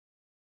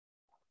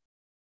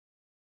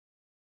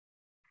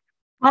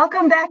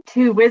Welcome back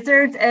to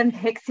Wizards and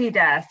Pixie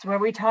Dust, where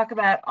we talk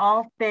about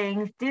all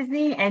things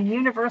Disney and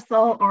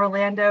Universal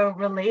Orlando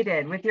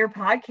related with your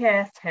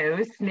podcast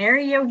hosts,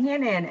 Mary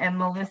Yohannan and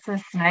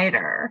Melissa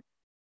Snyder.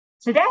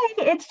 Today,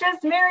 it's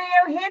just Mary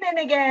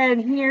Yohannan again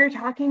here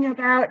talking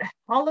about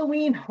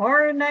Halloween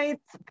Horror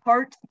Nights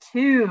Part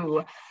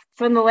 2.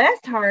 So in the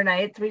last Horror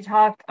Nights,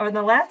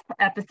 the last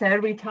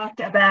episode, we talked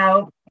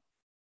about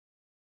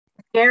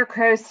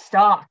Scarecrow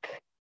Stalk.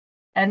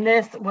 And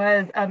this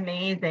was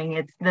amazing.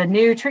 It's the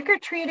new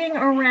trick-or-treating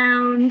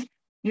around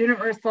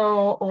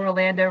Universal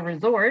Orlando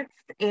Resorts.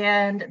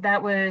 And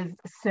that was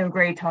so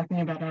great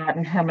talking about that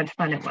and how much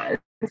fun it was.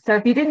 So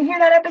if you didn't hear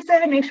that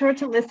episode, make sure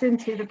to listen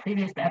to the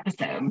previous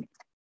episode.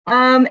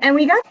 And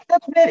we got a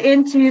little bit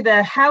into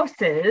the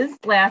houses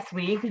last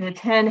week, the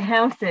 10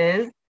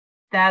 houses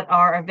that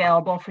are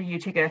available for you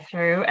to go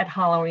through at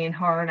Halloween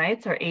Horror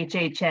Nights, or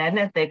HHN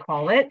as they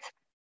call it.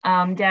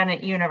 Down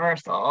at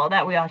Universal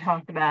that we all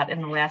talked about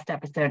in the last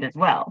episode as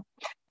well.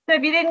 So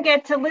if you didn't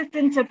get to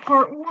listen to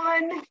part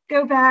one,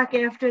 go back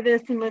after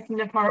this and listen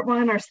to part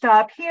one, or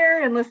stop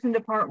here and listen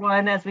to part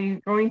one as we're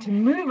going to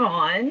move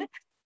on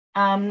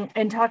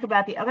and talk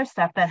about the other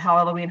stuff that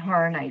Halloween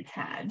Horror Nights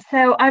had.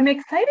 So I'm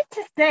excited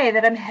to say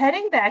that I'm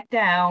heading back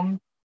down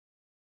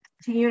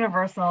to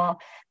Universal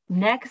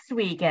next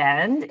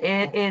weekend.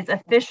 It is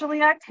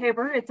officially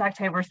October. It's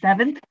October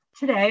 7th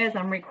today as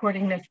I'm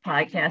recording this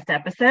podcast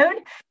episode.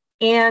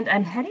 And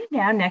I'm heading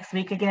down next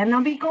week again.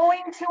 I'll be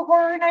going to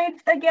Horror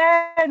Nights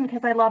again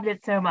because I loved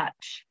it so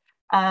much.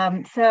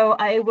 So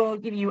I will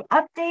give you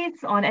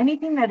updates on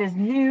anything that is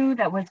new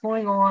that was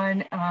going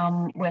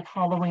on with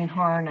Halloween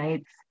Horror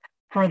Nights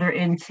further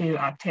into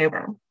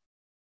October.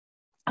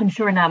 I'm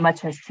sure not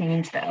much has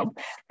changed though.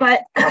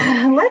 But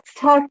let's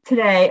talk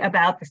today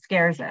about the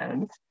scare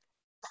zones.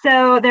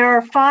 So there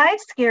are 5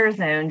 scare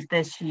zones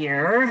this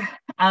year.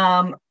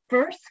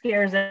 First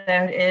scare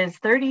zone is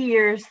 30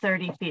 Years,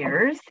 30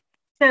 Fears.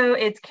 So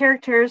it's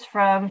characters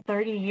from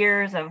 30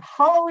 years of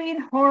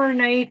Halloween Horror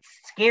Nights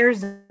scare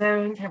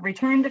zones have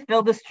returned to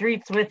fill the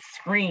streets with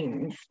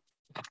screams.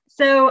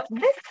 So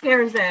this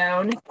scare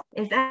zone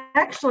is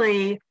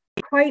actually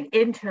quite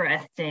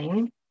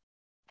interesting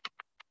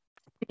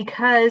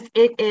because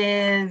it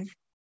is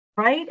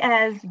right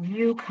as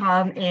you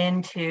come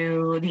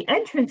into the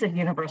entrance of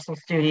Universal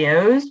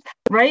Studios,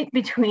 right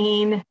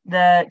between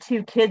the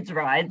 2 kids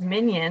rides,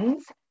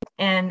 Minions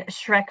and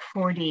Shrek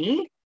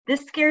 4D.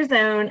 This scare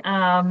zone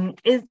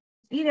is,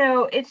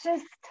 it's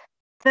just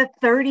the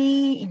 30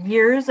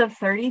 years of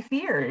 30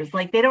 fears.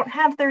 Like they don't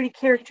have 30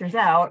 characters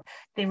out.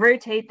 They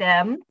rotate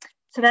them.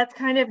 So that's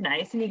kind of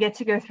nice. And you get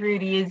to go through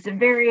these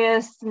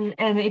various,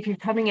 and if you're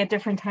coming at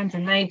different times of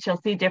night, you'll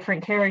see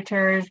different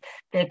characters.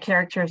 They have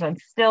characters on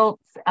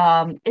stilts.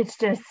 It's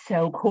just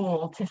so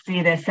cool to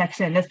see this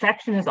section. This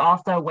section is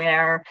also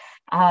where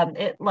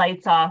it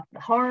lights off the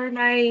Horror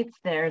Nights.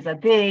 There's a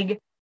big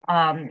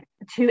 2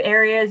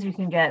 areas you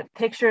can get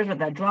pictures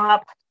with a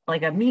drop,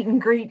 like a meet and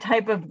greet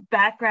type of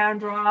background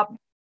drop.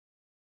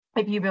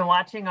 If you've been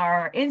watching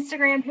our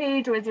Instagram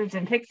page, Wizards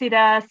and Pixie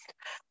Dust,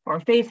 or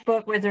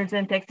Facebook, Wizards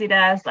and Pixie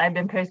Dust, I've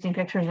been posting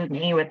pictures of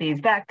me with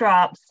these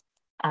backdrops.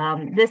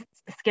 This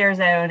scare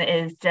zone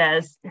is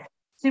just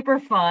super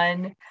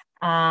fun.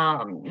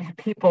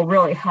 People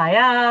really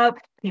high up,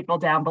 people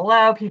down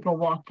below, people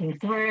walking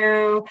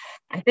through.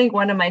 I think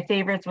one of my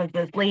favorites was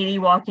this lady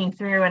walking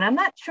through, and I'm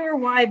not sure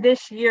why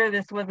this year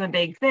this was a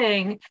big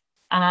thing.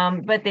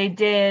 But they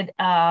did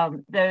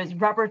those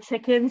rubber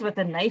chickens with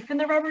a knife in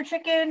the rubber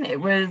chicken. It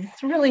was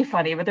really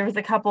funny, but there was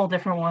a couple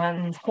different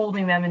ones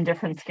holding them in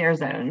different scare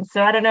zones.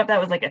 So I don't know if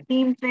that was like a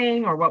theme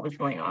thing or what was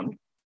going on.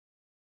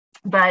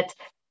 But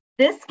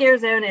this scare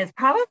zone is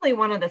probably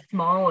one of the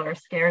smaller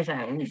scare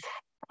zones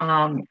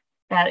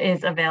that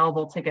is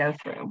available to go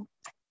through.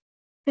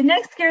 The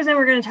next scare zone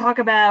we're going to talk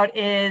about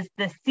is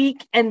the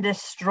Seek and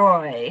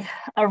Destroy.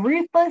 A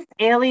ruthless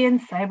alien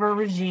cyber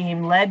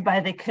regime led by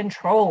the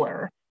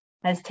Controller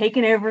has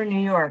taken over New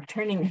York,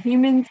 turning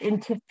humans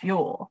into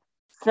fuel.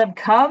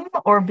 Succumb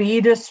or be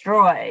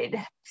destroyed.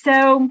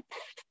 So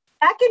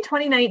back in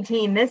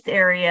 2019, this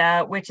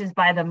area, which is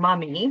by the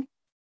Mummy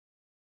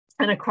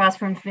and across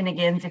from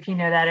Finnegan's, if you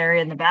know that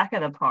area in the back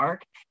of the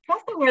park, it's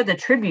also where the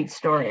Tribute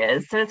Store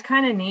is. So it's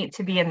kind of neat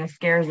to be in the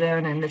scare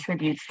zone and the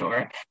Tribute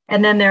Store.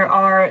 And then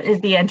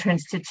is the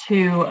entrance to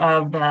 2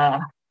 of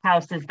the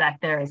houses back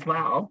there as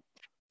well.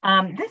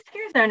 This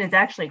scare zone is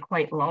actually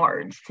quite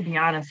large, to be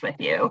honest with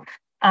you.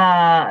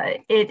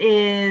 It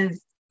is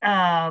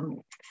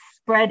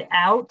spread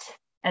out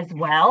as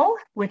well,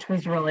 which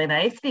was really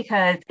nice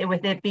because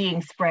with it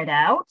being spread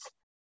out,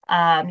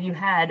 you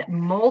had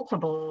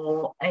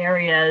multiple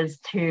areas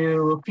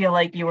to feel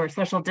like you were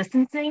social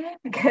distancing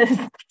because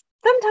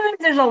sometimes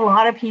there's a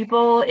lot of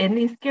people in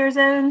these scare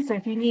zones. So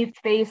if you need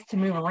space to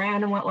move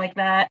around and what like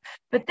that,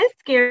 but this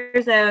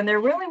scare zone, there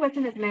really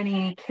wasn't as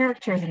many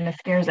characters in the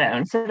scare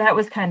zone. So that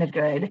was kind of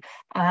good.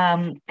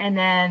 And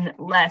then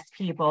less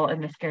people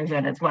in the scare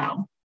zone as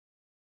well.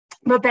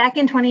 But back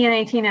in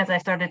 2019, as I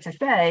started to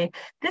say,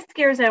 this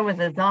scare zone was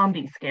a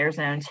zombie scare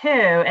zone too.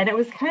 And it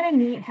was kind of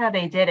neat how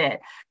they did it.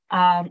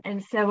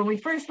 And so when we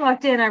first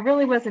walked in, I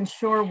really wasn't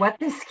sure what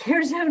this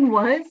scare zone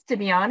was, to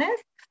be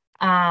honest.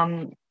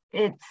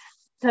 It's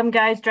some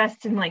guys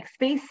dressed in like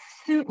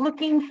spacesuit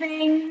looking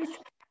things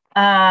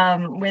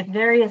with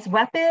various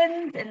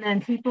weapons, and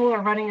then people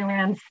are running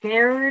around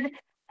scared.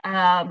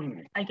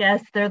 I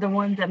guess they're the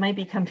ones that might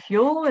become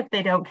fuel if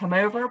they don't come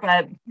over,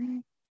 but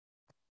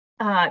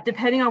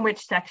depending on which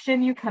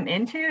section you come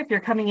into, if you're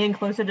coming in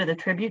closer to the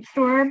tribute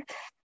store,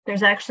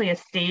 there's actually a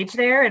stage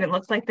there, and it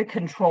looks like the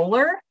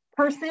controller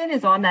person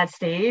is on that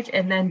stage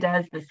and then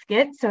does the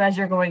skit. So as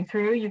you're going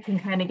through, you can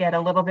kind of get a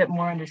little bit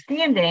more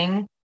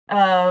understanding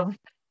of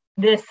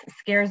this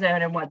scare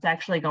zone and what's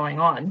actually going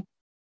on.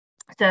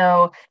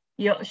 So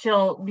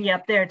she'll be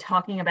up there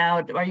talking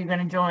about, are you going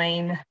to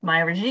join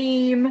my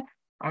regime?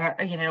 Or,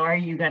 are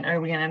we going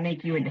to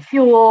make you into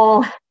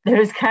fuel?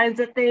 Those kinds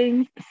of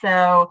things.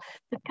 So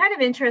it's kind of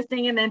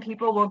interesting. And then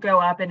people will go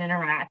up and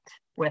interact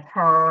with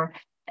her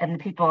and the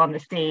people on the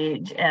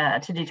stage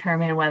to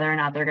determine whether or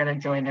not they're going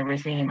to join the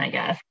regime, I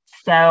guess.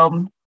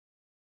 So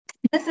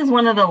this is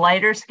one of the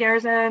lighter scare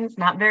zones,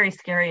 not very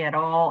scary at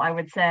all, I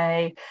would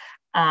say.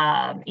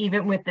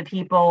 Even with the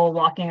people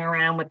walking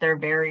around with their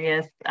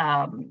various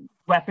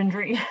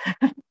weaponry.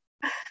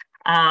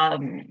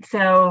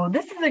 So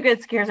this is a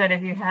good scare zone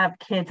if you have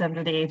kids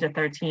under the age of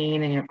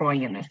 13 and you're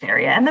going in this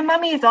area. And the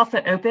Mummy is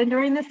also open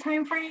during this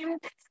time frame,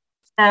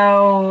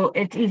 so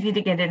it's easy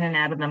to get in and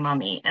out of the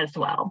Mummy as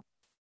well.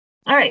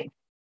 All right,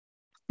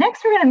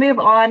 next we're going to move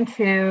on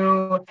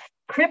to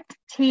Crypt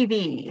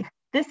TV.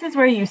 This is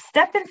where you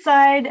step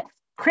inside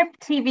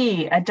Crypt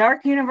TV, a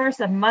dark universe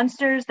of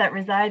monsters that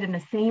reside in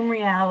the same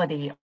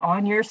reality,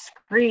 on your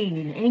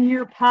screen, in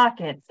your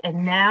pockets,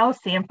 and now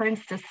San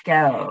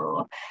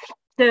Francisco.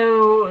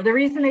 So the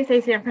reason they say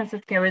San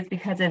Francisco is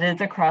because it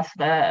is across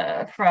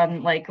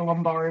from like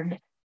Lombard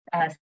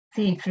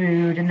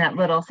seafood in that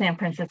little San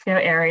Francisco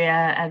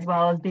area, as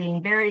well as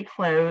being very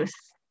close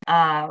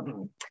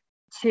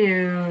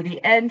to the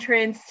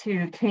entrance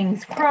to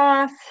King's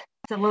Cross.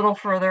 It's a little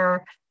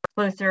further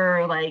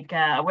closer, like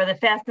where the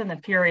Fast and the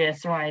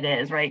Furious ride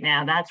is right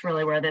now. That's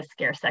really where this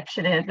scare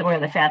section is, where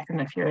the Fast and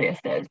the Furious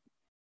is.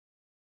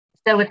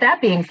 So with that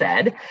being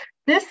said,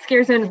 this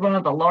scare zone is one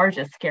of the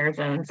largest scare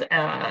zones.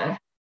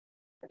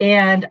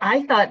 And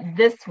I thought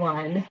this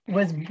one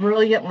was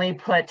brilliantly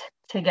put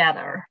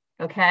together,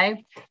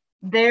 okay?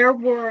 There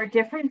were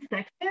different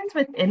sections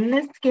within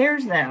this scare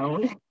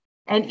zone,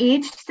 and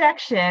each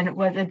section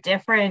was a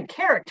different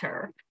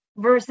character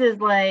versus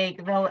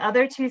like the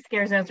other two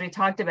scare zones we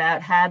talked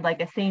about had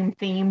like a same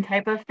theme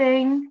type of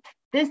thing.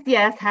 This,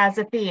 yes, has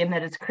a theme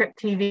that is Crypt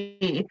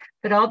TV,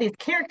 but all these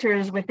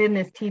characters within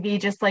this TV,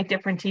 just like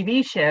different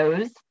TV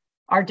shows,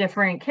 are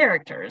different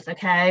characters,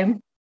 okay?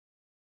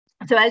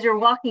 So as you're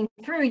walking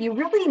through, you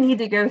really need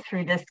to go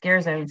through this scare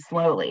zone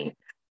slowly.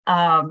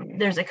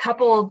 There's a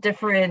couple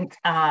different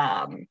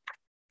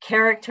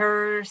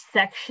character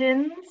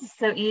sections.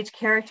 So each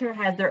character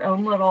has their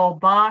own little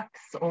box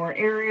or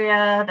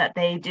area that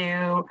they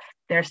do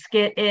their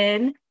skit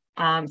in.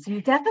 So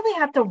you definitely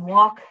have to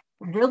walk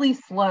really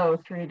slow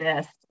through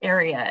this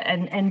area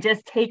and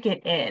just take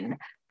it in.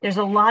 There's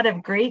a lot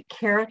of great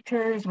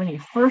characters when you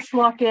first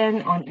walk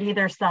in on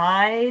either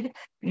side.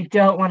 You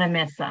don't want to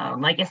miss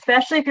them, like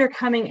especially if you're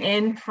coming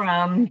in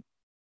from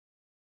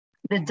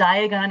the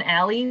Diagon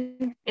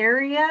Alley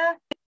area.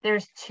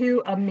 There's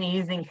two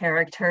amazing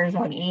characters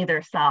on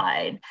either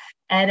side.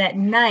 And at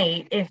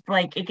night, if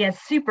like it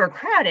gets super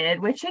crowded,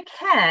 which it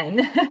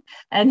can,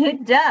 and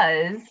it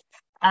does,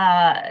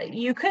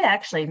 you could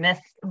actually miss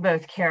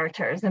both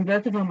characters, and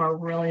both of them are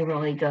really,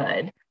 really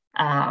good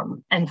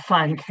and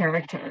fun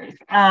characters.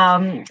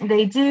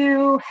 They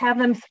do have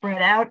them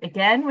spread out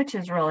again, which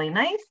is really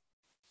nice.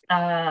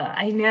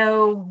 I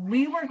know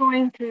we were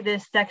going through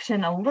this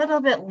section a little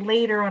bit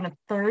later on a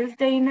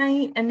Thursday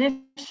night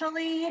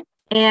initially,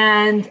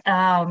 and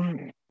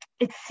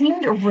it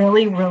seemed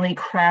really, really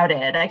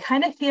crowded. I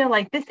kind of feel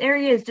like this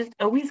area is just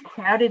always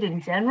crowded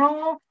in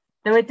general,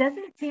 though it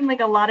doesn't seem like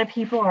a lot of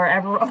people are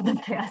ever on the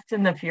Fast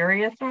and the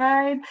Furious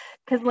ride,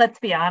 because let's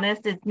be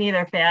honest, it's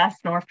neither fast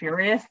nor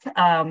furious.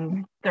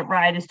 The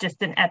ride is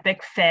just an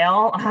epic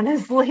fail,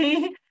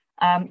 honestly.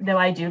 Though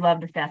I do love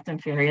the Fast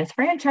and Furious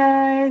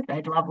franchise. I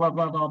love, love,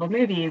 love all the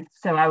movies.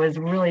 So I was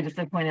really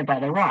disappointed by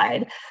the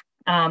ride.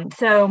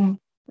 So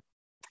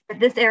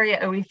this area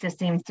always just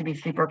seems to be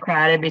super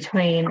crowded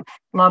between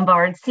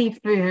Lombard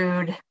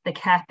Seafood, the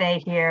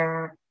cafe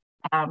here,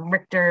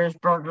 Richter's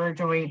Burger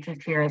Joint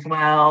is here as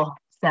well.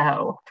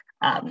 So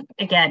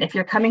again, if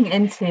you're coming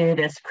into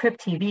this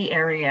Crypt TV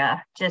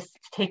area, just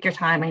take your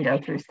time and go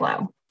through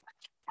slow.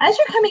 As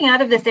you're coming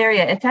out of this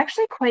area, it's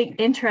actually quite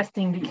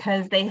interesting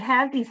because they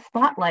have these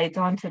spotlights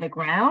onto the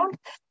ground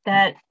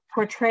that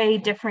portray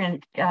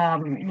different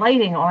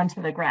lighting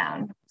onto the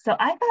ground. So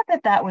I thought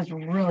that that was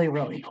really,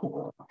 really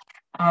cool.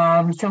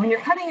 So when you're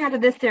coming out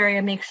of this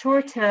area, make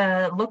sure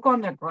to look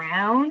on the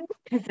ground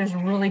because there's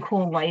really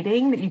cool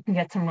lighting that you can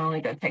get some really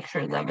good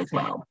pictures of as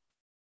well.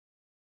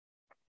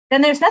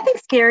 Then there's nothing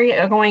scary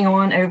going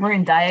on over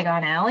in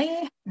Diagon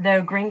Alley,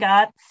 though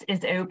Gringotts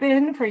is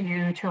open for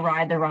you to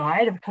ride the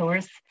ride. Of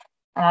course,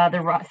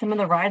 some of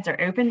the rides are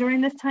open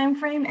during this time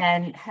frame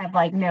and have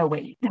like no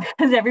wait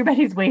because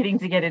everybody's waiting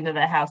to get into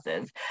the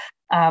houses.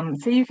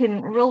 So you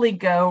can really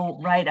go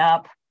right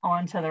up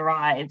onto the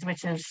rides,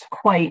 which is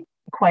quite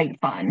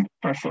fun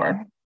for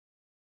sure.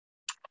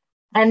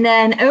 And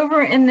then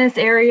over in this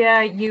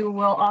area, you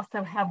will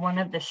also have one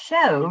of the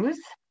shows.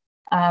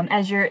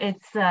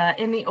 It's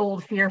in the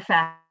old Fear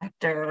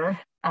Factor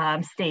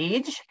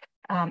stage.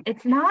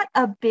 It's not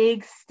a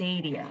big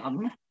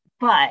stadium,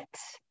 but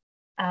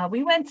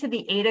we went to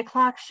the 8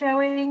 o'clock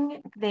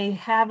showing. They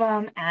have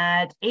them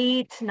at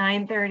 8,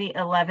 9:30,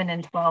 11,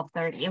 and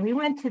 12:30. And we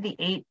went to the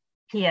 8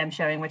 p.m.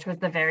 showing, which was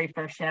the very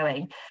first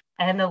showing.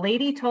 And the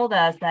lady told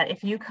us that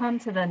if you come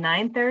to the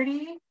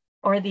 9:30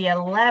 or the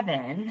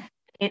 11,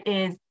 it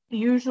is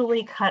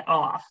usually cut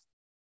off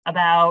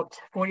about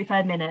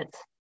 45 minutes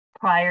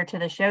prior to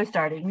the show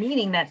starting,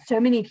 meaning that so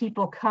many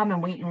people come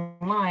and wait in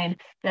line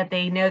that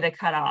they know the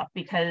cutoff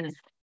because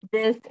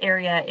this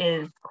area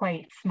is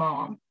quite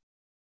small.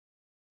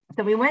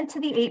 So we went to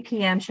the 8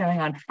 p.m.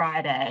 showing on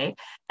Friday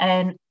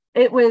and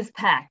it was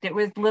packed. It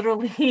was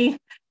literally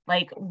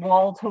like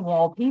wall to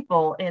wall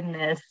people in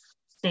this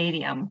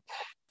stadium.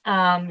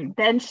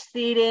 Bench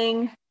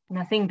seating,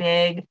 nothing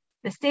big.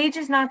 The stage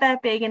is not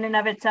that big in and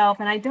of itself.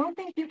 And I don't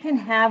think you can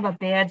have a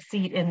bad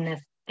seat in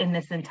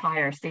this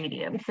entire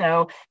stadium.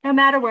 So no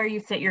matter where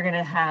you sit, you're going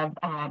to have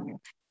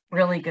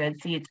really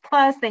good seats.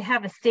 Plus, they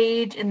have a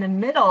stage in the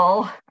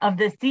middle of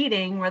the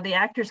seating where the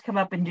actors come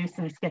up and do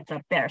some skits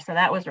up there. So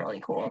that was really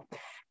cool.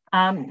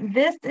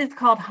 This is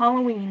called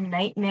Halloween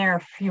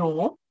Nightmare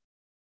Fuel.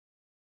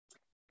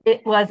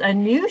 It was a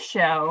new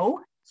show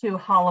to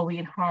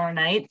Halloween Horror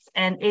Nights,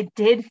 and it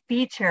did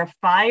feature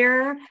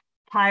fire,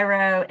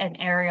 pyro, and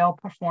aerial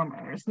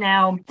performers.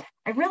 Now,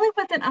 I really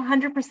wasn't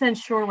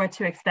 100% sure what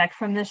to expect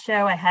from this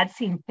show. I had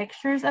seen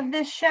pictures of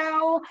this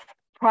show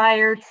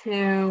prior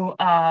to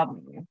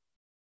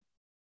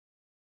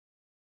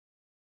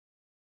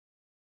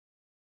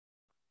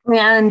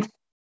and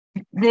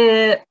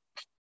the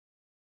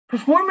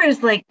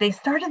performers, like, they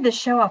started the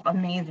show off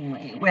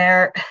amazingly,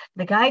 where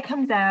the guy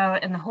comes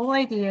out and the whole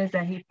idea is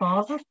that he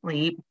falls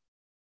asleep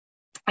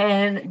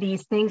and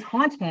these things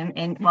haunt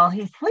him while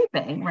he's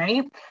sleeping,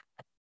 right?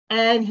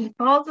 And he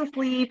falls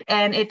asleep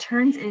and it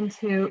turns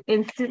into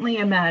instantly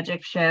a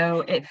magic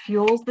show. It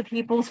fuels the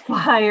people's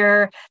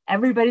fire.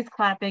 Everybody's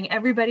clapping.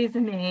 Everybody's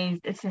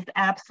amazed. It's just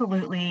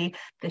absolutely,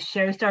 the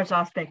show starts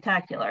off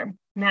spectacular.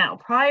 Now,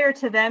 prior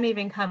to them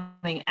even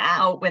coming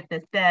out with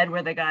this bed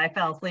where the guy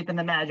fell asleep and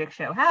the magic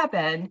show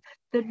happened,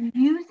 the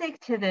music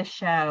to this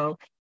show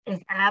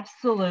is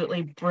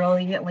absolutely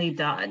brilliantly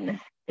done.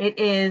 It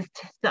is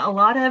a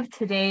lot of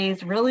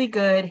today's really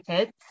good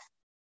hits,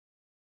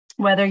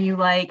 whether you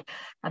like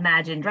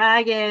Imagine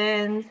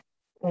Dragons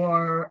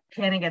or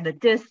Panic at the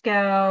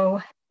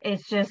Disco.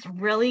 It's just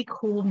really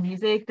cool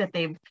music that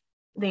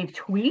they've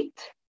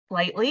tweaked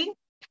slightly,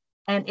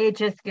 and it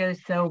just goes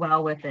so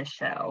well with this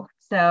show.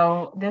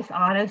 So this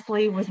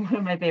honestly was one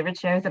of my favorite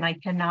shows, and I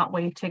cannot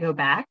wait to go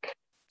back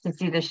to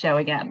see this show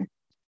again.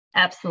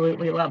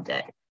 Absolutely loved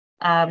it.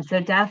 So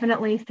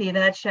definitely see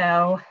that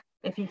show.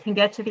 If you can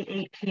get to the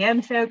 8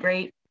 p.m. show,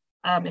 great.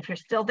 If you're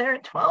still there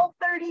at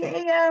 12:30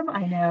 a.m.,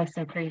 I know,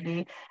 so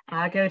crazy,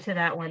 go to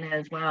that one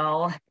as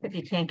well if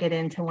you can't get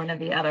into one of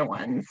the other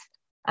ones.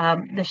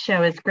 The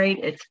show is great.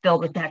 It's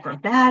filled with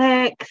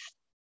acrobatics,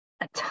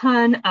 a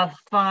ton of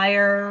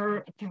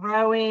fire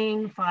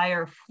throwing,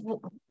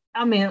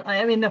 I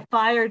mean, the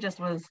fire just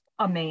was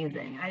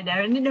amazing. I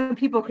didn't know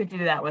people could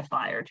do that with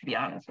fire, to be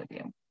honest with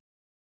you.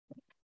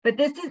 But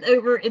this is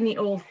over in the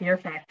old Fear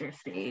Factor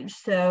stage.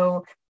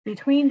 So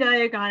between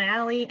Diagon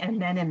Alley and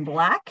Men in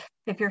Black,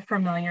 if you're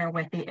familiar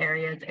with the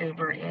areas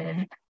over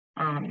in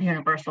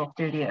Universal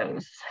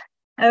Studios.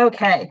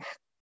 Okay,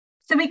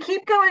 so we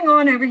keep going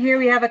on over here.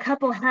 We have a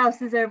couple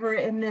houses over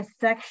in this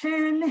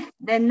section.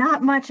 Then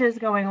not much is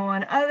going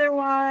on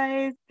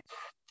otherwise.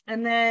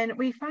 And then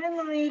we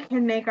finally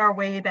can make our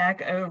way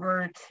back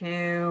over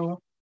to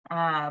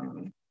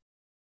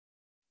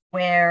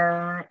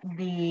where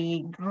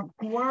the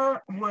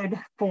Gorewood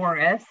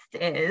Forest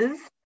is.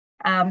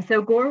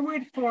 So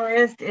Gorewood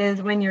Forest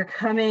is when you're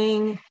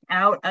coming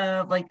out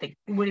of like the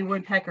Woody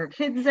Woodpecker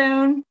Kids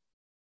Zone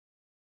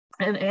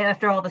and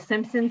after all the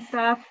Simpsons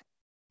stuff,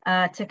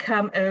 to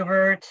come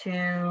over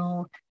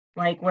to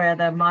like where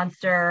the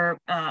monster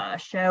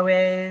show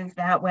is,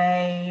 that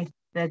way,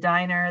 the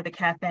diner, the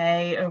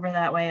cafe over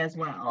that way as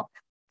well.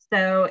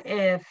 So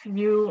if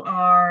you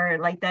are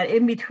like that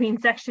in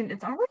between section,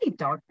 it's already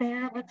dark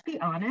there. Let's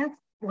be honest.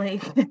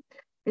 Like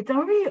it's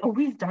already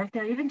always dark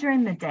there, even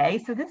during the day.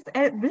 So this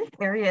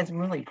area is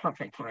really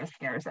perfect for a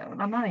scare zone.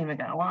 I'm not even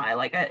gonna lie.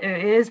 Like it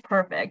is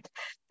perfect.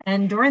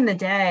 And during the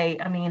day,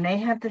 I mean, they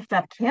have this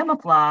stuff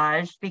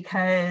camouflaged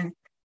because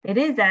it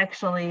is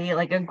actually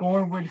like a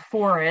Gorewood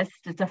forest.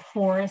 It's a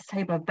forest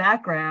type of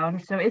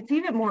background. So it's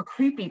even more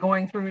creepy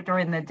going through it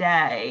during the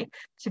day,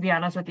 to be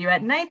honest with you.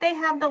 At night, they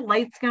have the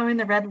lights going,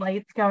 the red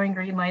lights going,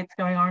 green lights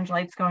going, orange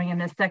lights going in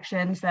this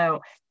section.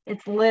 So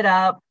it's lit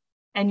up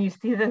and you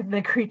see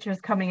the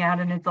creatures coming out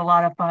and it's a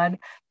lot of fun.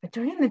 But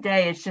during the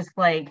day, it's just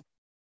like,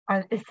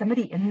 is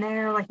somebody in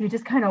there? Like you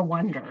just kind of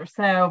wonder.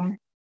 So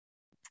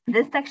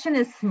this section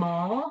is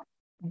small,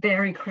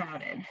 very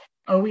crowded,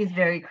 always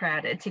very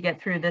crowded to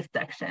get through this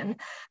section.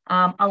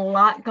 A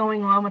lot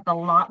going on with a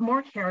lot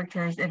more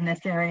characters in this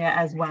area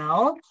as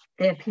well.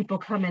 They have people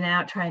coming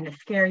out trying to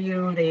scare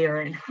you. They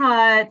are in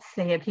huts.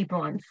 They have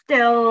people on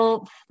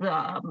stilts,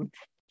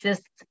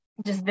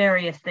 just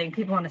various things,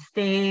 people on a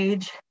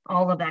stage,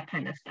 all of that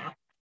kind of stuff.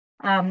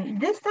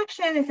 This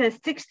section, it says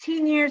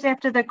 16 years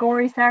after the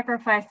gory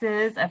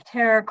sacrifices of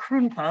Tara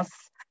Krunthus,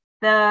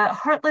 the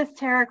heartless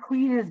Tara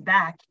Queen is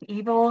back.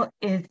 Evil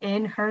is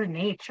in her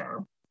nature.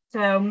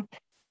 So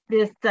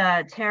this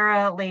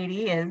Tara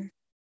lady is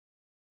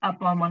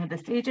up on one of the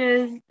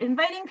stages,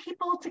 inviting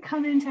people to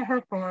come into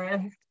her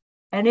forest.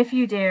 And if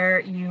you dare,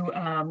 you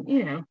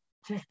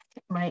just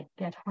might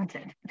get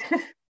haunted.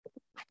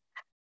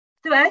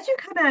 So as you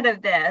come out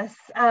of this,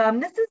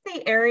 this is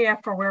the area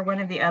for where one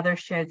of the other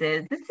shows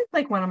is. This is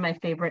like one of my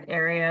favorite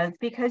areas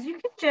because you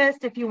can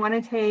just, if you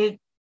want to take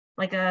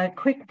like a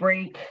quick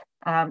break,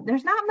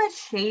 there's not much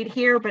shade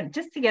here, but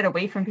just to get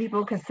away from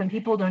people, because some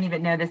people don't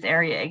even know this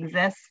area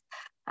exists.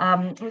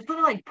 There's a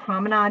little like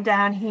promenade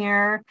down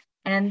here.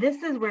 And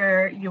this is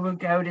where you will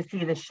go to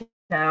see the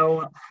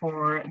show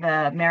for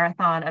the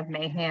Marathon of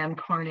Mayhem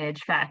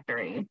Carnage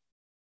Factory.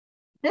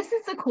 This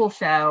is a cool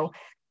show.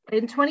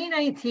 In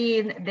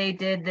 2019, they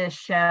did this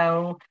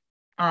show,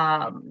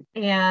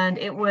 and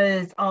it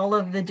was all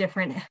of the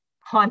different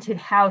haunted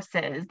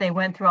houses. They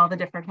went through all the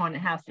different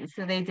haunted houses.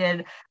 So they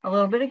did a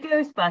little bit of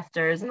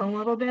Ghostbusters and a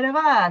little bit of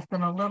Us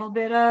and a little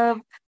bit of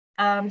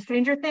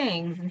Stranger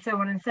Things and so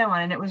on and so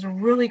on. And it was a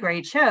really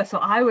great show. So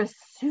I was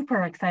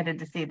super excited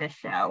to see this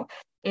show.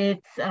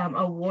 It's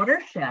a water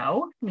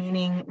show,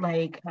 meaning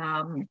like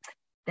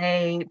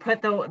they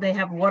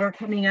have water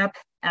coming up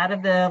out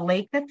of the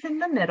lake that's in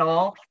the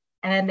middle,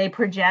 and they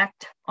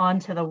project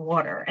onto the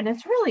water. And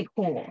it's really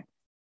cool.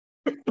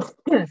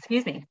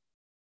 Excuse me.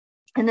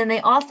 And then they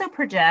also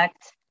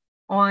project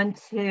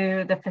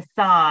onto the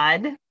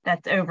facade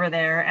that's over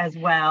there as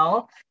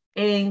well,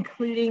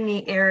 including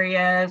the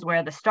areas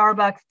where the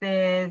Starbucks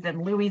is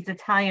and Louis'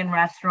 Italian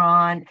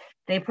restaurant.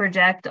 They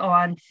project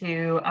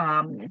onto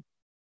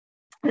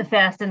the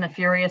Fast and the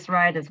Furious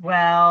ride as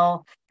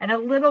well, and a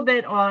little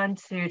bit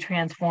onto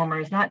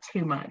Transformers, not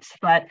too much,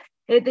 but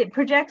it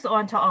projects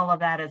onto all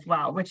of that as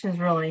well, which is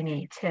really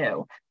neat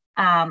too.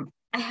 I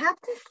have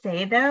to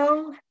say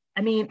though,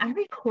 I mean, I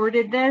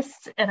recorded this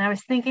and I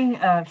was thinking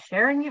of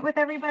sharing it with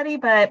everybody,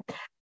 but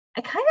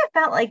I kind of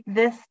felt like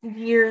this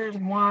year's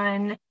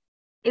one,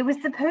 it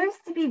was supposed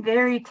to be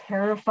very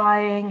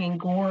terrifying and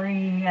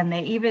gory. And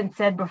they even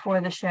said before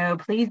the show,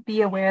 please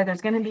be aware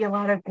there's going to be a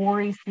lot of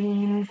gory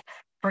scenes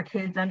for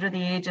kids under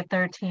the age of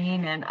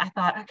 13. And I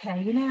thought,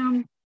 okay,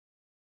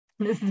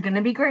 this is going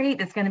to be great.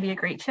 It's going to be a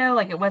great show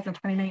like it was in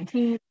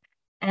 2019.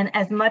 And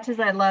as much as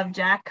I love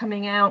Jack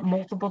coming out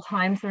multiple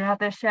times throughout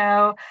the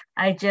show,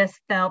 I just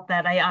felt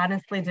that I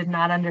honestly did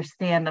not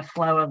understand the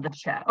flow of the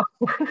show.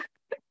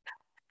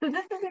 So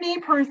this is me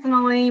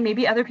personally.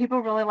 Maybe other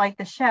people really like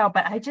the show,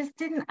 but I just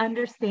didn't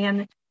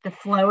understand the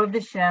flow of the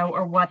show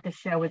or what the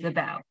show was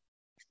about.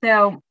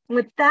 So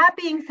with that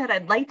being said,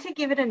 I'd like to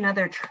give it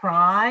another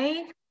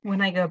try when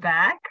I go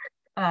back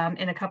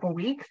in a couple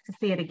weeks to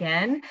see it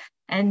again.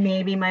 And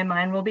maybe my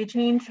mind will be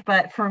changed.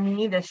 But for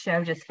me, this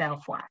show just fell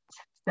flat.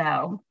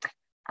 So,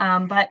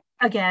 but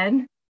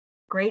again,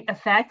 great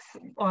effects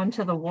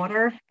onto the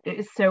water. It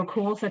is so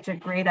cool. Such a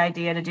great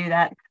idea to do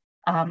that.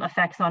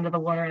 Effects onto the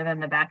water and then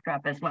the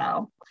backdrop as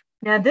well.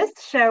 Now this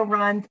show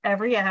runs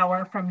every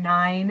hour from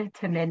 9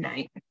 to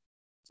midnight.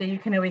 So you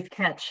can always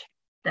catch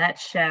that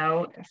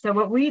show. So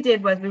what we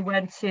did was we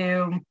went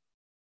to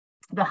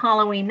the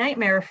Halloween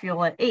Nightmare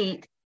Fuel at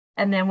 8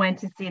 and then went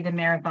to see the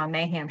Marathon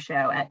Mayhem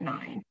show at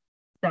 9.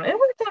 So it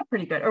worked out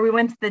pretty good. Or we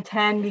went to the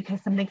 10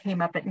 because something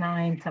came up at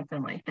 9,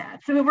 something like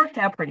that. So it worked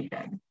out pretty good.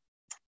 And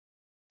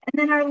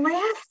then our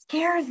last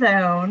scare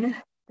zone,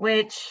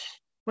 which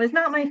was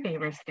not my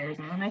favorite scare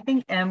zone. I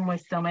think M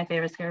was still my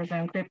favorite scare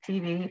zone, Crypt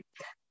TV.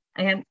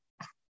 And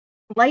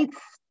lights,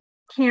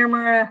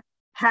 camera,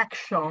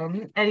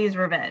 action, Eddie's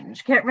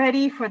Revenge. Get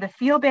ready for the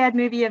feel-bad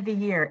movie of the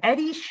year.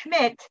 Eddie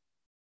Schmidt,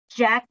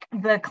 Jack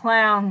the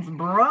Clown's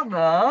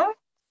brother,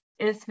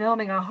 is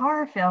filming a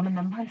horror film and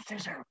the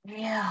monsters are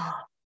real.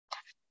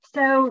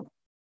 So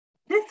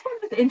this one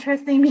was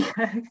interesting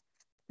because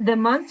the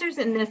monsters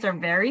in this are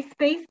very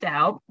spaced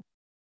out.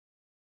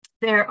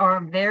 There are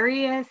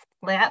various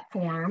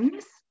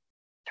platforms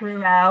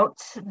throughout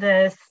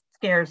the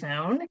scare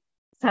zone.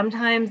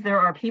 Sometimes there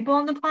are people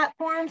on the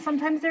platform,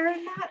 sometimes there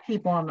are not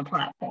people on the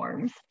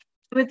platforms.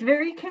 So it's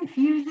very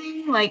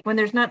confusing, like when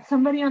there's not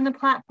somebody on the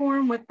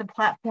platform, what the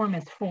platform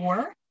is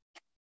for.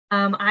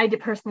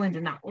 Personally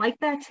did not like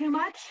that too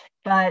much,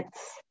 but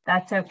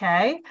that's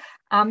okay.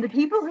 The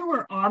people who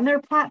were on their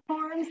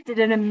platforms did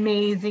an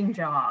amazing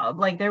job.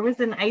 Like there was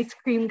an ice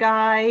cream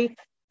guy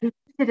who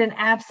did an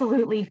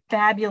absolutely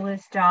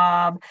fabulous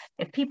job.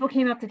 If people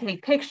came up to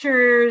take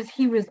pictures,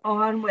 he was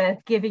on with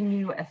giving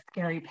you a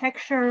scary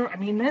picture. I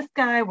mean, this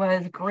guy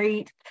was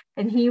great,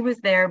 and he was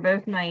there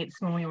both nights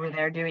when we were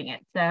there doing it.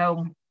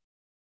 So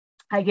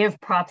I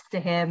give props to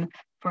him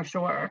for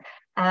sure.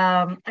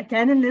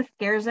 Again, in this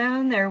scare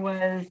zone, there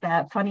was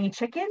that funny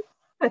chicken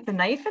with the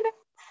knife in it.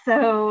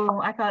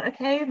 So I thought,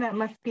 okay, that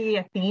must be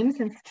a theme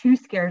since 2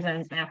 scare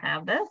zones now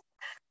have this.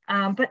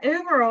 But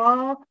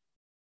overall,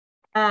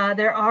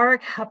 there are a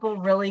couple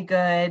really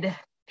good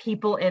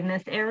people in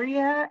this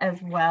area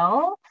as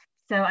well.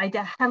 So I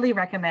highly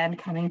recommend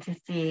coming to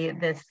see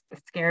this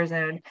scare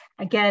zone.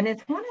 Again,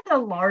 it's one of the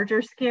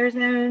larger scare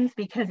zones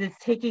because it's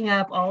taking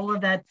up all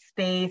of that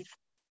space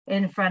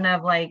in front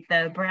of like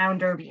the Brown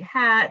Derby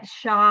hat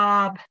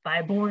shop,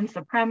 by Born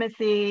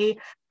Supremacy,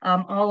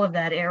 all of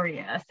that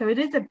area. So it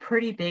is a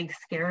pretty big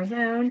scare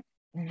zone,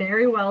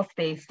 very well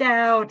spaced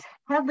out.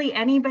 Hardly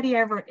anybody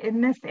ever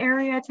in this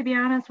area, to be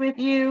honest with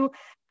you.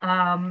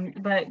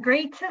 But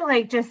great to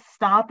like just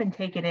stop and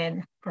take it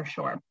in for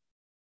sure.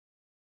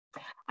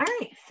 All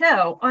right,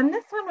 so on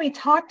this one, we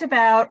talked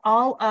about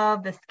all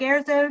of the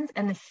scare zones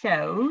and the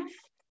shows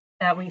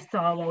that we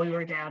saw while we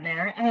were down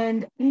there.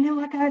 And you know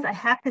what, guys, I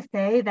have to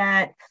say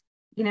that,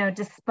 you know,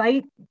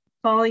 despite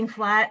falling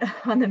flat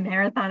on the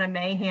Marathon of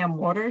Mayhem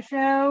water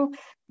show,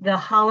 the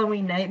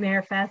Halloween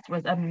Nightmare Fest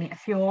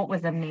fuel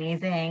was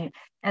amazing.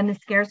 And the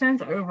scare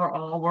zones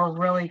overall were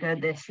really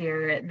good this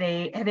year.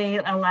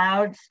 They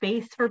allowed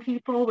space for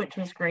people, which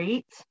was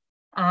great.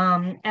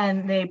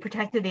 And they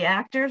protected the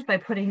actors by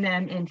putting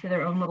them into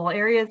their own little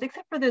areas,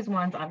 except for those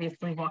ones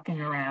obviously walking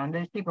around.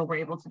 Those people were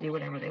able to do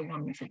whatever they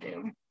wanted to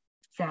do.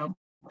 So, all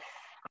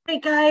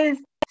right, guys.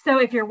 So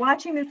if you're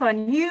watching this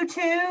on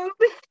YouTube,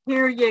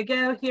 here you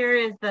go. Here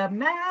is the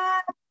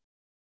map.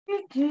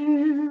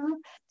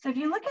 So if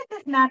you look at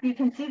this map, you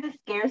can see the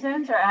scare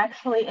zones are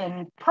actually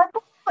in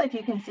purple, if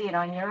you can see it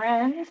on your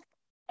end.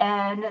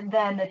 And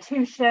then the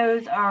 2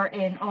 shows are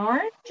in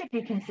orange, if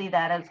you can see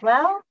that as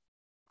well.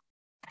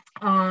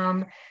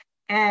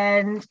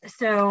 And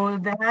so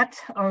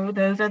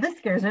those are the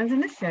scare zones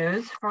and the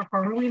shows for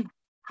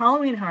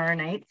Halloween Horror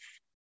Nights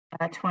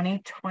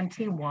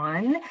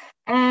 2021.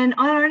 And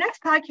on our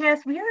next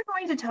podcast, we are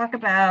going to talk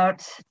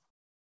about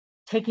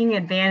taking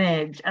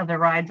advantage of the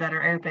rides that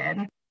are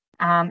open,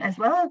 as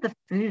well as the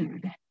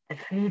food. The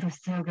food was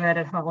so good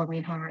at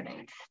Halloween Horror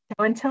Nights.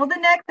 So until the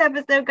next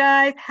episode,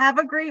 guys, have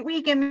a great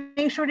week and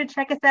make sure to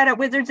check us out at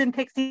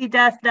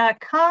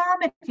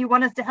wizardsandpixiedust.com if you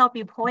want us to help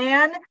you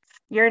plan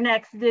your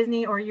next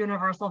Disney or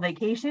Universal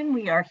vacation.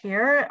 We are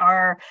here.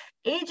 Our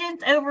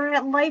agents over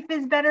at Life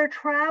is Better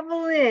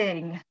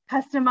Traveling,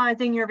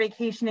 customizing your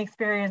vacation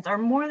experience, are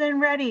more than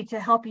ready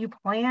to help you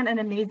plan an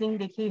amazing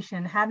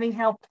vacation, having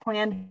helped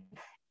plan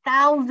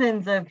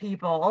thousands of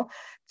people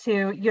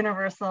to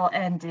Universal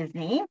and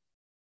Disney.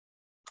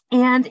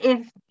 And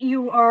if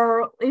you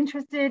are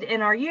interested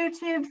in our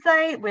YouTube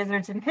site,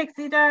 Wizards and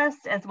Pixie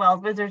Dust, as well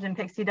as Wizards and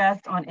Pixie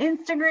Dust on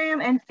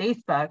Instagram and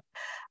Facebook.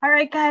 All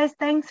right, guys,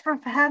 thanks for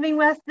having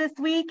us this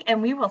week,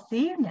 and we will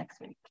see you next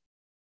week.